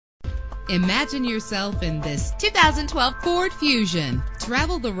Imagine yourself in this 2012 Ford Fusion.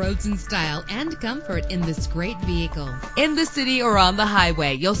 Travel the roads in style and comfort in this great vehicle. In the city or on the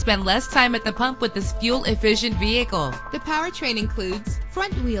highway, you'll spend less time at the pump with this fuel-efficient vehicle. The powertrain includes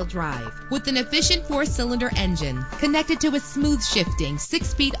front-wheel drive with an efficient 4-cylinder engine connected to a smooth shifting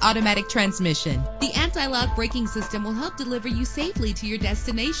 6-speed automatic transmission. The anti-lock braking system will help deliver you safely to your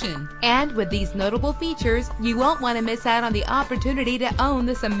destination. And with these notable features, you won't want to miss out on the opportunity to own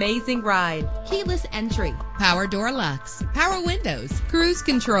this amazing ride. Keyless entry, power door locks, power windows, cruise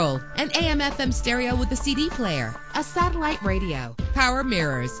control, an AM/FM stereo with a CD player, a satellite radio, power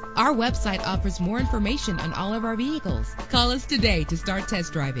mirrors. Our website offers more information on all of our vehicles. Call us today to start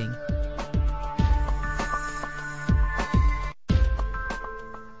test driving.